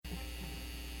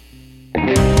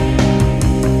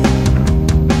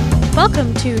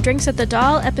Welcome to Drinks at the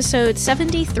Doll, episode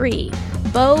 73,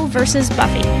 Bo versus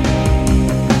Buffy.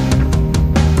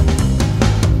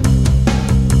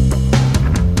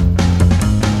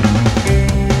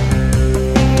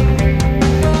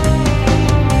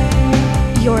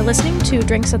 You're listening to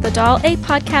Drinks at the Doll, a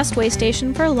podcast way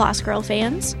station for Lost Girl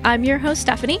fans. I'm your host,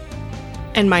 Stephanie.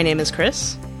 And my name is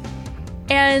Chris.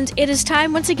 And it is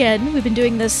time, once again, we've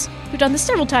done this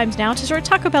several times now, to sort of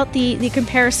talk about the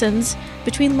comparisons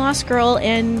between Lost Girl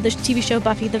and the TV show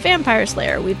Buffy the Vampire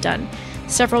Slayer. We've done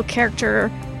several character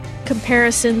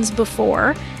comparisons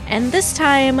before, and this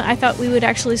time I thought we would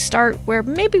actually start where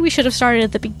maybe we should have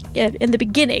started in the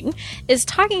beginning, is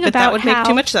talking about that would make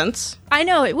too much sense. I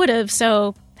know, it would have,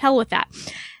 so hell with that.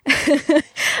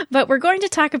 But we're going to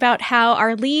talk about how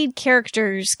our lead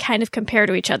characters kind of compare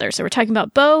to each other. So we're talking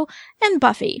about Bo and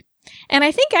Buffy. And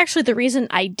I think actually the reason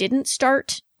I didn't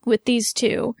start with these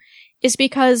two is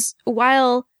because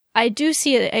while I do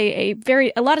see a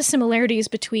lot of similarities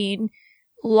between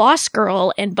Lost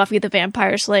Girl and Buffy the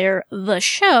Vampire Slayer, the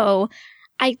show,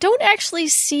 I don't actually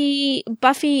see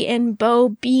Buffy and Bo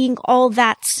being all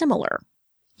that similar.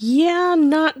 Yeah,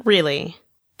 not really.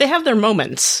 They have their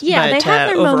moments. Yeah, they have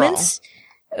their overall. moments.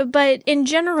 But in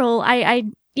general,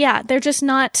 they're just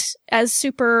not as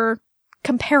super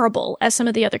comparable as some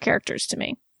of the other characters to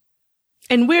me.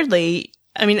 And weirdly,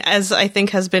 I mean, as I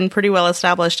think has been pretty well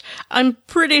established, I'm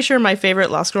pretty sure my favorite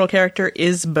Lost Girl character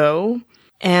is Bo.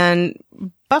 And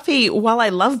Buffy, while I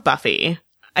love Buffy,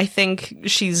 I think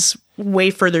she's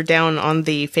way further down on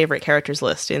the favorite characters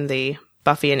list in the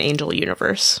Buffy and Angel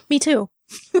universe. Me too.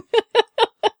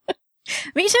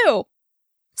 Me too.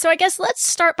 So I guess let's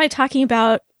start by talking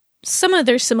about some of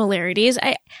their similarities.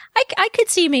 I could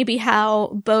see maybe how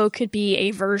Bo could be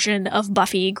a version of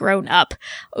Buffy grown up.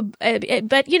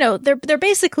 But, you know, they're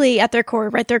basically at their core,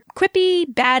 right? They're quippy,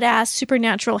 badass,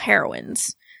 supernatural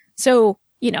heroines. So,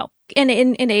 you know, in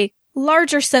a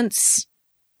larger sense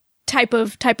type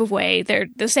of way, they're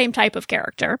the same type of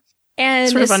character. And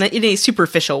sort of in a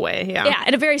superficial way, yeah. Yeah,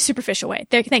 in a very superficial way.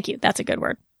 Thank you. That's a good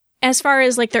word. As far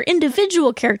as like their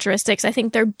individual characteristics, I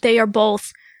think they are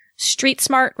both street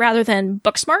smart rather than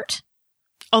book smart.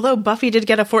 Although Buffy did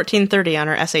get a 1430 on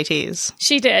her SATs.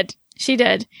 She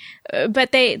did.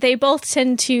 But they both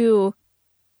tend to,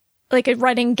 like, a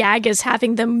running gag is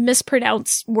having them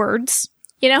mispronounce words,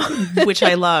 you know? Which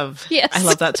I love. Yes. I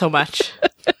love that so much.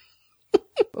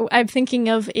 I'm thinking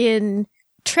of in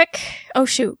Trick. Oh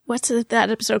shoot, what's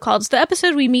that episode called? It's the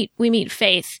episode we meet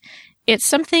Faith. It's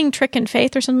something Trick and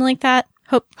Faith or something like that.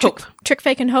 Hope. Trick,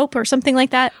 Fake, and Hope or something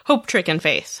like that. Hope, Trick, and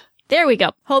Faith. There we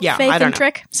go. Hope, yeah, Faith, and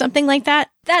Trick. Something like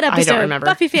that. That episode. I don't remember.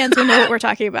 Buffy fans will know what we're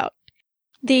talking about.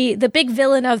 The big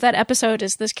villain of that episode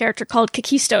is this character called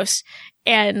Kakistos.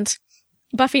 And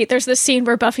Buffy, there's this scene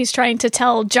where Buffy's trying to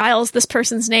tell Giles this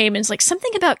person's name, and it's like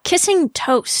something about kissing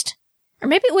toast. Or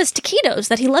maybe it was taquitos,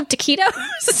 that he loved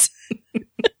taquitos.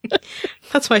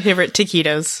 That's my favorite,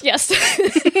 taquitos. Yes.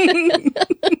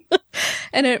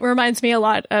 And it reminds me a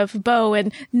lot of Bo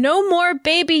and No More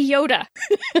Baby Yoda.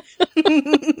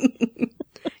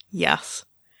 Yes.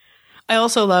 I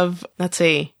also love, let's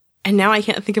see, and now I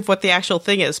can't think of what the actual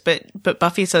thing is, but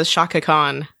Buffy says Shaka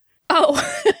Khan. Oh,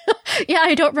 yeah,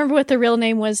 I don't remember what the real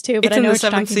name was too, but it's I know in the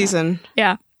what you're 7th season. About.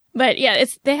 Yeah. But yeah,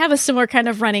 they have a similar kind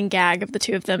of running gag of the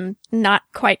two of them not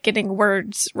quite getting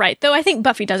words right. Though I think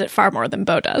Buffy does it far more than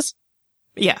Bo does.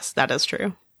 Yes, that is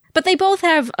true. But they both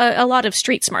have a lot of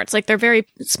street smarts. Like, they're very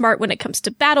smart when it comes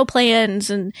to battle plans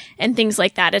and things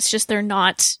like that. It's just they're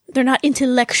not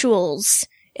intellectuals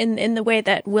in the way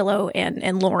that Willow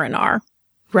and Lauren are.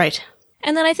 Right.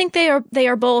 And then I think they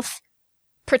are both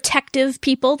protective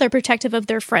people. They're protective of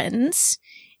their friends.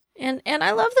 And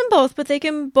I love them both, but they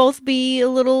can both be a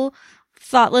little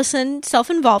thoughtless and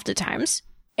self-involved at times.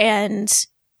 And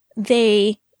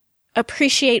they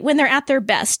appreciate when they're at their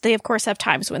best. They of course have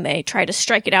times when they try to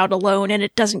strike it out alone and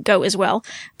it doesn't go as well,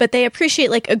 but they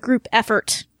appreciate like a group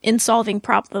effort in solving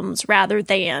problems rather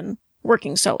than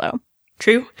working solo.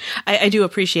 True. I do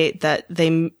appreciate that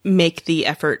they make the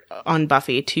effort on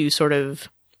Buffy to sort of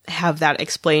have that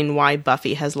explain why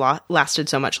Buffy has lasted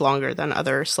so much longer than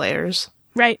other Slayers.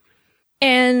 Right.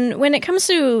 And when it comes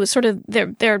to sort of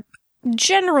their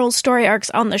general story arcs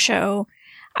on the show,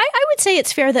 I would say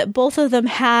it's fair that both of them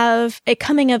have a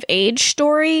coming-of-age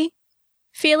story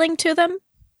feeling to them.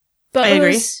 I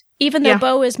agree. Even though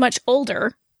Bo is much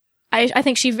older, I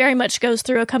think she very much goes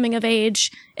through a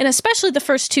coming-of-age, and especially the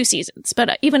first 2 seasons,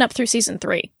 but even up through season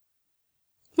 3.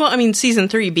 Well, I mean, season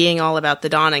 3 being all about the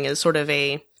dawning is sort of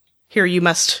a, here you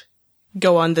must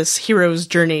go on this hero's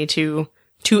journey to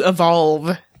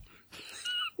evolve.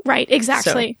 Right,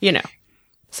 exactly. So, you know.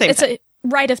 Same it's thing. a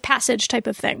rite of passage type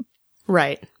of thing.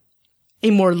 Right. A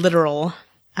more literal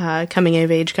coming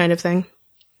of age kind of thing.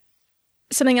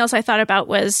 Something else I thought about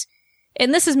was,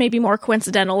 and this is maybe more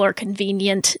coincidental or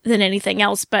convenient than anything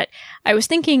else, but I was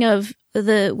thinking of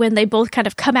when they both kind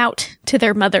of come out to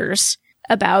their mothers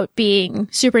about being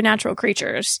supernatural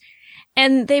creatures.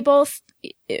 And they both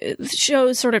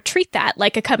shows sort of treat that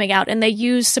like a coming out, and they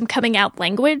use some coming out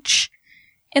language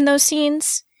in those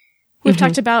scenes. We've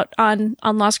talked about on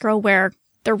Lost Girl where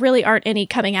there really aren't any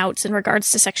coming outs in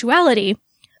regards to sexuality,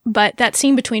 but that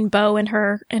scene between Bo and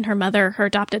her mother, her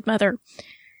adopted mother,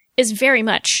 is very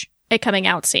much a coming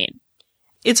out scene.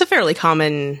 It's a fairly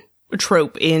common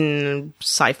trope in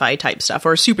sci-fi type stuff,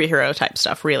 or superhero type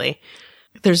stuff, really.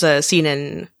 There's a scene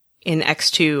in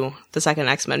X2, the second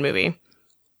X-Men movie.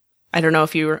 I don't know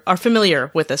if you are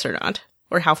familiar with this or not,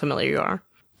 or how familiar you are.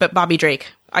 But Bobby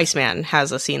Drake, Iceman,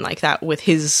 has a scene like that with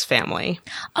his family.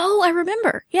 Oh, I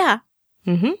remember. Yeah.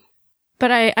 Mm-hmm.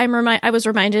 But I was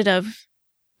reminded of,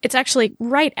 it's actually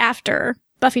right after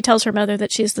Buffy tells her mother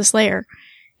that she's the Slayer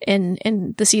in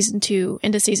the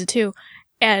into season 2.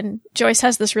 And Joyce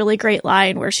has this really great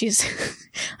line where she's,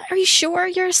 "Are you sure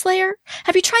you're a Slayer?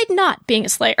 Have you tried not being a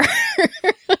Slayer?"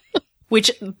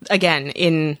 Which, again,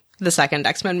 in the second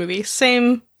X-Men movie,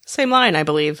 same line, I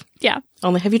believe. Yeah.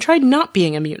 Only, have you tried not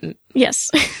being a mutant? Yes.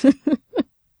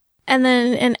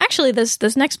 And actually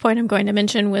this next point I'm going to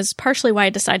mention was partially why I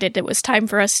decided it was time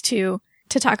for us to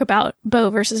talk about Bo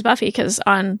versus Buffy, because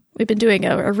we've been doing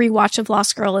a rewatch of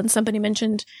Lost Girl, and somebody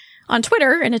mentioned on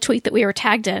Twitter in a tweet that we were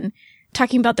tagged in,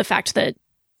 talking about the fact that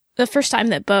the first time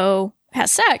that Bo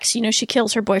has sex, she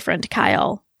kills her boyfriend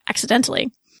Kyle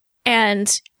accidentally.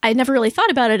 And I never really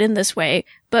thought about it in this way,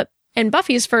 but in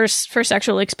Buffy's first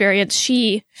sexual experience,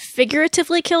 she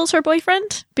figuratively kills her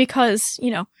boyfriend because,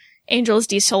 Angel is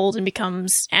desouled and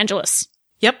becomes Angelus.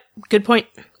 Yep, good point.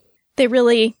 They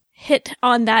really hit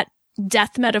on that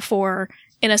death metaphor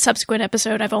in a subsequent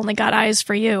episode, I've Only Got Eyes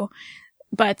for You.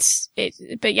 But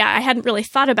yeah, I hadn't really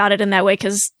thought about it in that way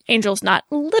because Angel's not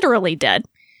literally dead,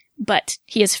 but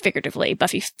he is figuratively.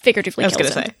 Buffy figuratively kills him. I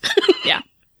was going to say. Yeah.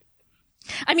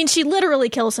 I mean, she literally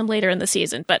kills him later in the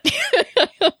season, but...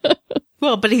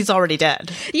 Well, but he's already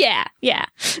dead. Yeah.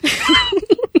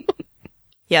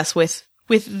 Yes, with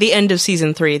the end of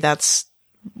season 3, that's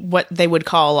what they would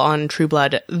call on True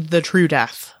Blood the true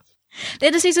death. The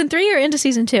end of season 3 or into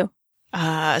season 2?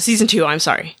 Season 2, I'm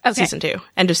sorry. Okay. Season 2.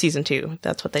 End of season 2.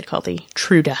 That's what they'd call the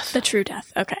true death. The true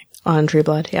death, okay. On True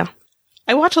Blood, yeah.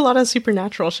 I watch a lot of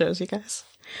supernatural shows, you guys.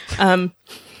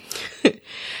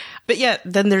 But yeah,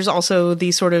 then there's also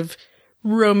the sort of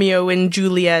Romeo and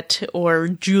Juliet, or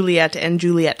Juliet and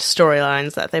Juliet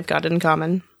storylines that they've got in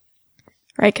common.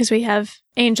 Right, because we have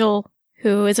Angel,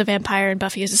 who is a vampire, and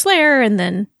Buffy is a Slayer, and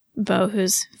then Bo,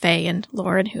 who's Fae, and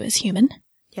Lauren, who is human.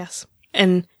 Yes.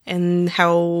 And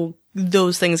how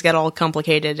those things get all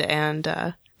complicated,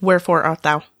 and wherefore art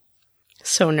thou?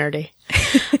 So nerdy.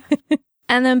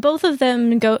 And then both of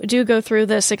them go through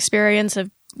this experience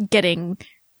of getting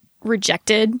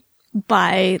rejected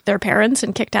by their parents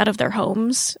and kicked out of their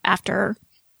homes after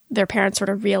their parents sort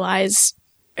of realize,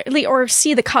 or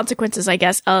see the consequences, I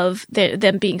guess, of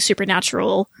them being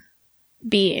supernatural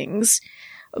beings.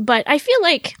 But I feel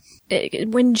like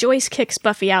when Joyce kicks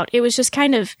Buffy out, it was just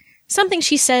kind of something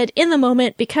she said in the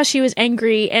moment because she was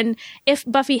angry. And if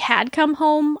Buffy had come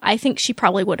home, I think she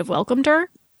probably would have welcomed her.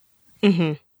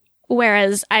 Mm-hmm.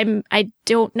 Whereas I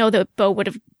don't know that Bo would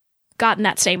have gotten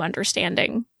that same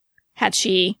understanding had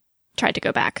she tried to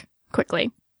go back quickly.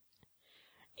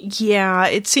 Yeah,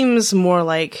 it seems more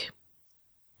like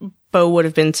Bo would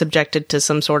have been subjected to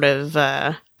some sort of,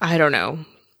 I don't know,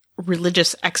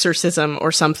 religious exorcism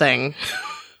or something.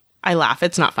 I laugh,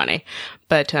 it's not funny.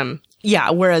 But,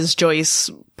 yeah, whereas Joyce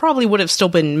probably would have still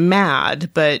been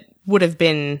mad, but would have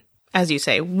been, as you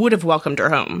say, would have welcomed her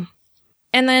home.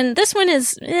 And then this one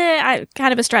is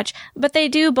kind of a stretch, but they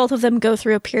do, both of them go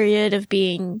through a period of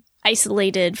being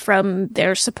isolated from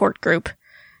their support group,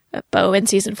 Bo in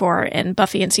season 4 and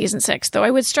Buffy in season 6. Though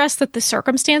I would stress that the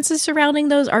circumstances surrounding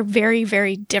those are very,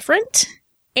 very different.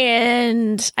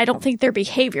 And I don't think their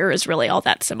behavior is really all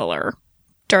that similar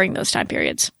during those time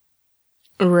periods.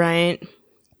 Right.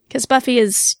 Because Buffy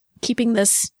is keeping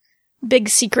this big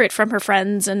secret from her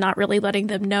friends and not really letting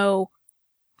them know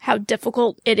how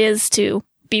difficult it is to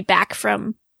be back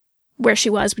from where she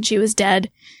was when she was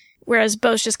dead. Whereas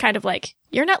Bo's just kind of like,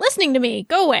 you're not listening to me,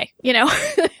 go away,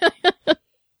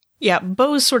 Yeah,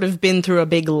 Bo's sort of been through a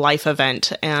big life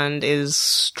event and is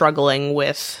struggling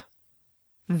with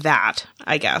that,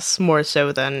 I guess, more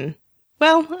so than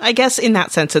Well, I guess in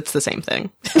that sense, it's the same thing,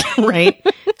 right?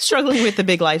 Struggling with the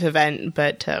big life event,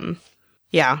 but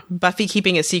yeah, Buffy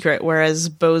keeping a secret, whereas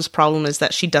Bo's problem is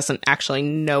that she doesn't actually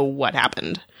know what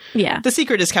happened. Yeah. The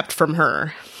secret is kept from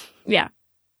her. Yeah.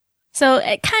 So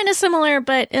kind of similar,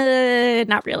 but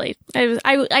not really.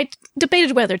 I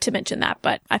debated whether to mention that,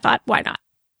 but I thought, why not?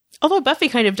 Although Buffy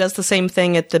kind of does the same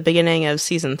thing at the beginning of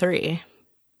season 3.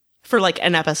 For like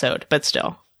an episode, but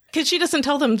still. Because she doesn't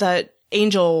tell them that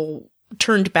Angel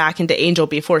turned back into Angel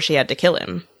before she had to kill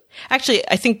him. Actually,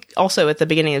 I think also at the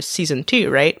beginning of season 2,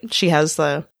 right? She has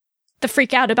the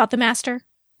freak out about the master?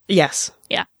 Yes.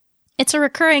 Yeah. It's a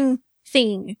recurring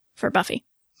theme for Buffy.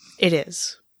 It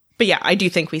is. But yeah, I do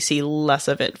think we see less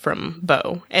of it from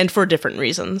Bo, and for different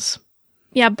reasons.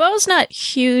 Yeah, Bo's not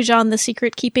huge on the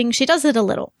secret keeping. She does it a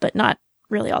little, but not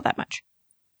really all that much.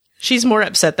 She's more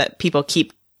upset that people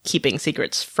keep keeping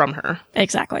secrets from her.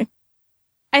 Exactly.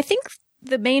 I think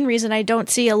the main reason I don't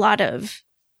see a lot of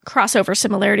crossover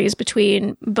similarities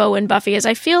between Bo and Buffy is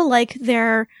I feel like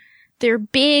their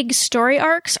big story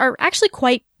arcs are actually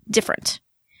quite different.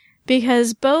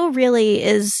 Because Bo really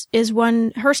is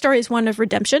one, her story is one of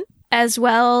redemption, as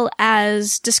well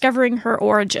as discovering her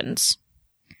origins.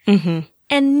 Mm-hmm.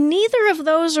 And neither of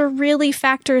those are really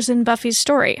factors in Buffy's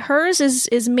story. Hers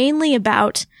is mainly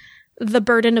about the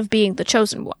burden of being the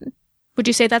chosen one. Would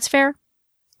you say that's fair?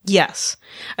 Yes.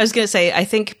 I was going to say, I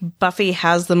think Buffy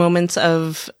has the moments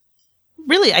of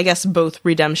really, I guess, both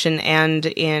redemption and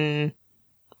in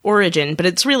origin, but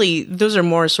it's really, those are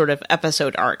more sort of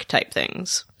episode arc type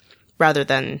things rather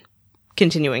than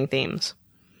continuing themes.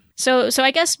 So I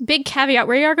guess big caveat,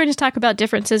 we are going to talk about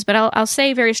differences, but I'll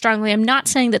say very strongly, I'm not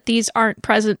saying that these aren't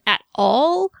present at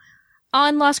all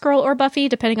on Lost Girl or Buffy,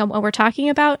 depending on what we're talking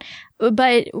about.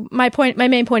 But my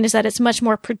main point is that it's much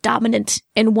more predominant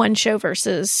in one show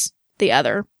versus the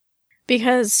other.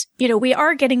 Because, we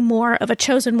are getting more of a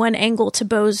chosen one angle to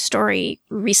Bo's story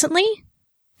recently.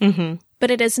 Mm-hmm. But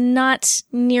it is not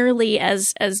nearly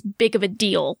as big of a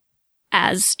deal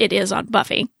as it is on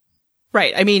Buffy.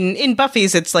 Right. I mean, in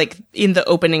Buffy's, it's like in the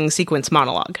opening sequence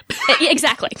monologue.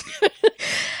 Exactly.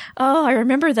 Oh, I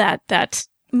remember that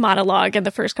monologue in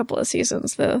the first couple of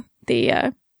seasons. The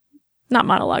not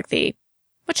monologue,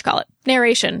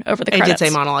 narration over the credits. I did say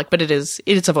monologue, but it's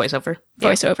a voiceover.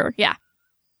 Voiceover, yeah.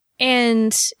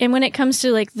 And when it comes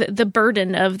to like the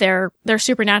burden of their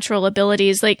supernatural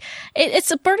abilities, like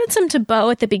it's burdensome to Bo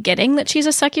at the beginning that she's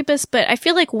a succubus, but I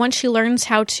feel like once she learns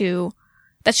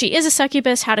that she is a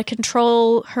succubus, how to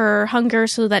control her hunger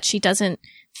so that she doesn't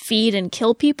feed and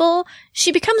kill people,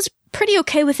 she becomes pretty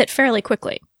okay with it fairly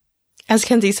quickly. As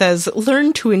Kenzie says,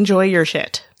 learn to enjoy your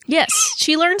shit. Yes,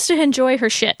 she learns to enjoy her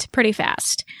shit pretty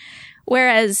fast.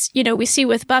 Whereas, we see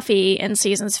with Buffy in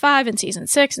seasons 5 and season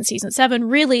 6 and season 7,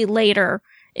 really later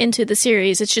into the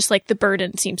series, it's just like the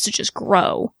burden seems to just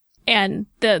grow. And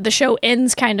the show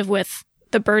ends kind of with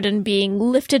the burden being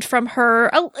lifted from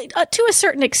her to a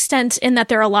certain extent in that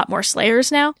there are a lot more Slayers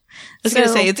now. I was going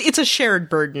to say, it's a shared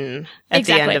burden at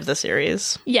the end of the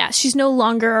series. Yeah, she's no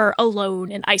longer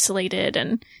alone and isolated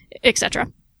and etc.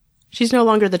 She's no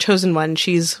longer the chosen one.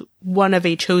 She's one of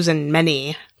a chosen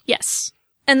many. Yes.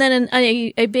 And then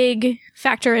a big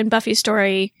factor in Buffy's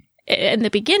story in the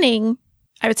beginning,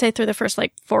 I would say through the first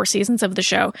 4 seasons of the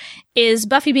show, is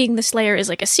Buffy being the Slayer is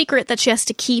like a secret that she has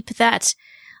to keep that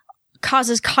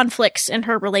causes conflicts in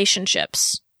her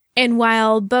relationships. And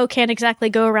while Bo can't exactly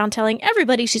go around telling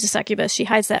everybody she's a succubus, she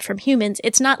hides that from humans.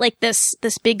 It's not like this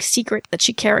big secret that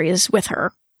she carries with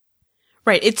her.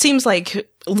 Right. It seems like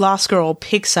Lost Girl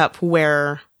picks up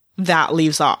where that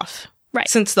leaves off. Right.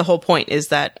 Since the whole point is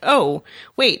that, oh,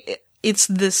 wait, it's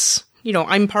this,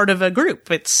 I'm part of a group.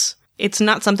 It's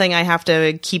not something I have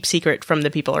to keep secret from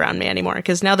the people around me anymore,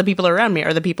 because now the people around me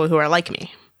are the people who are like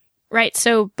me. Right.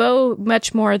 So Bo,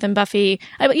 much more than Buffy,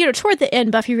 toward the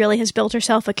end, Buffy really has built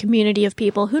herself a community of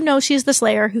people who know she's the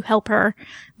Slayer, who help her.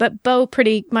 But Bo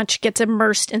pretty much gets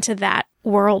immersed into that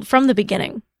world from the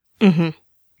beginning. Mm-hmm.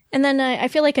 And then I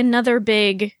feel like another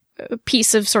big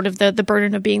piece of sort of the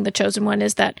burden of being the chosen one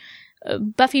is that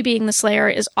Buffy being the Slayer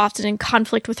is often in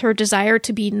conflict with her desire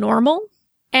to be normal.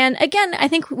 And again, I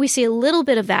think we see a little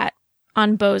bit of that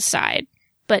on Bo's side,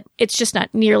 but it's just not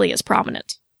nearly as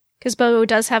prominent. Because Bo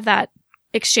does have that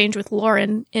exchange with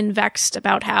Lauren in Vexed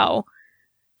about how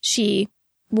she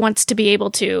wants to be able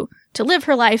to live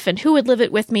her life and who would live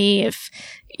it with me if,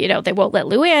 they won't let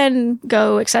Luann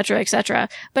go, etc., etc.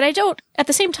 But at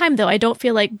the same time, though, I don't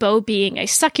feel like Bo being a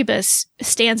succubus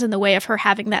stands in the way of her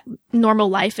having that normal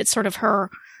life. It's sort of her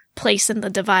place in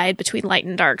the divide between light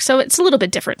and dark. So it's a little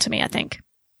bit different to me, I think.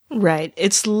 Right.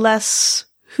 It's less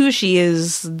who she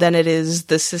is than it is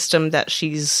the system that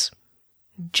she's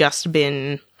just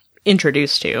been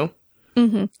introduced to.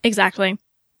 Mm-hmm, exactly.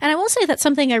 And I will say that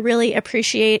something I really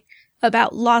appreciate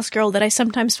about Lost Girl that I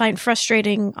sometimes find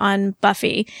frustrating on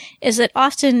Buffy is that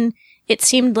often it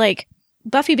seemed like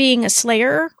Buffy being a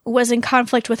Slayer was in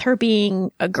conflict with her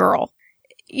being a girl.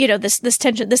 You know, this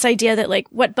tension, this idea that like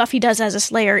what Buffy does as a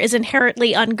Slayer is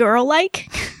inherently ungirl-like.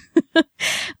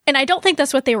 And I don't think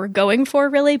that's what they were going for,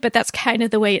 really, but that's kind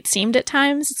of the way it seemed at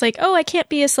times. It's like, oh, I can't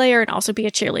be a Slayer and also be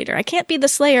a cheerleader. I can't be the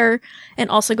Slayer and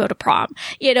also go to prom.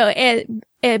 You know,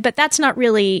 but that's not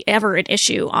really ever an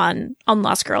issue on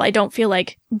Lost Girl. I don't feel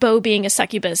like Bo being a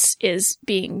succubus is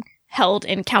being held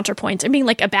in counterpoint and being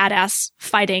like a badass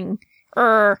fighting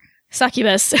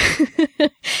succubus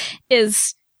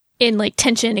is in like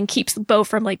tension and keeps Bo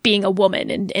from like being a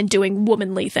woman and doing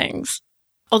womanly things.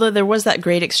 Although there was that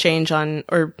great exchange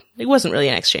or it wasn't really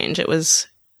an exchange. It was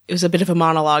a bit of a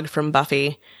monologue from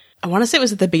Buffy. I want to say it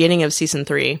was at the beginning of season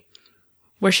 3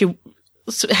 where she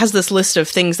has this list of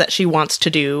things that she wants to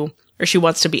do or she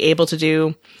wants to be able to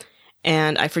do.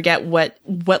 And I forget what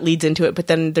leads into it, but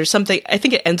then there's something, I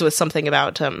think it ends with something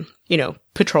about,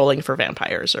 patrolling for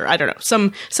vampires or I don't know,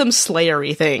 some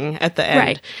slayery thing at the end.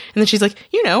 Right. And then she's like,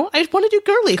 I want to do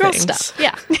girl things. Stuff.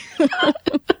 Yeah.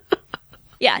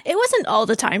 Yeah, it wasn't all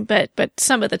the time, but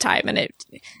some of the time, and it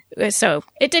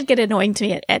did get annoying to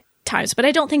me at times. But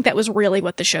I don't think that was really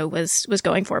what the show was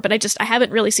going for. But I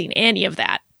haven't really seen any of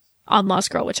that on Lost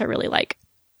Girl, which I really like.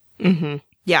 Mm-hmm.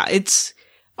 Yeah, it's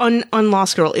on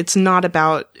Lost Girl. It's not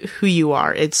about who you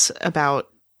are. It's about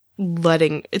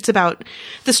the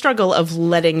struggle of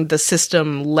letting the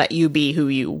system let you be who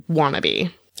you want to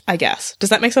be. I guess. Does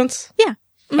that make sense? Yeah.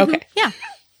 Mm-hmm. Okay. Yeah.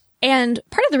 And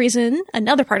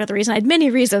another part of the reason, I had many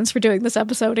reasons for doing this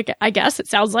episode, I guess it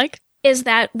sounds like, is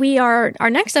that our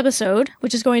next episode,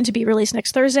 which is going to be released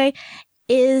next Thursday,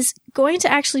 is going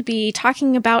to actually be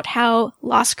talking about how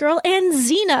Lost Girl and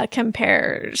Xena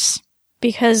compares.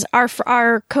 Because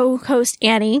our co-host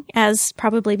Annie, as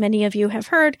probably many of you have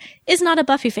heard, is not a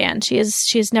Buffy fan. She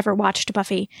has never watched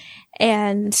Buffy.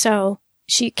 And so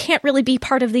she can't really be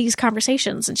part of these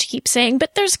conversations. And she keeps saying,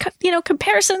 but there's,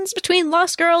 comparisons between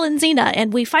Lost Girl and Xena.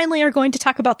 And we finally are going to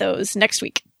talk about those next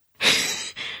week.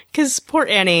 Because poor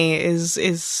Annie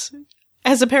has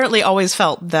apparently always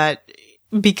felt that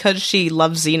because she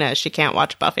loves Xena, she can't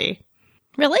watch Buffy.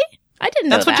 Really? I didn't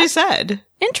know that. That's what she said.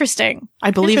 Interesting.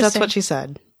 I believe that's what she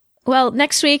said. Well,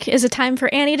 next week is a time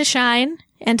for Annie to shine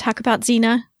and talk about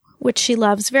Xena, which she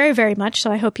loves very, very much.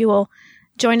 So I hope you will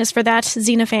join us for that,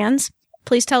 Xena fans.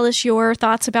 Please tell us your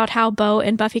thoughts about how Bo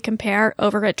and Buffy compare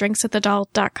over at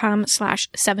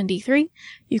drinksatthedoll.com/73.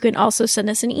 You can also send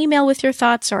us an email with your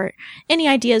thoughts or any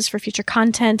ideas for future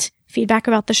content, feedback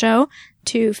about the show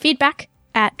to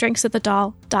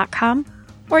feedback@drinksatthedoll.com.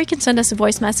 Or you can send us a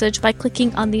voice message by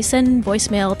clicking on the Send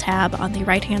Voicemail tab on the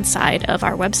right-hand side of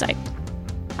our website.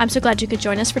 I'm so glad you could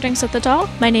join us for Drinks at the Doll.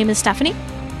 My name is Stephanie.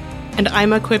 And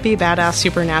I'm a quippy, badass,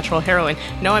 supernatural heroine.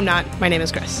 No, I'm not. My name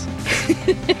is Chris.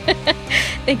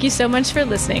 Thank you so much for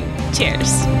listening.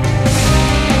 Cheers.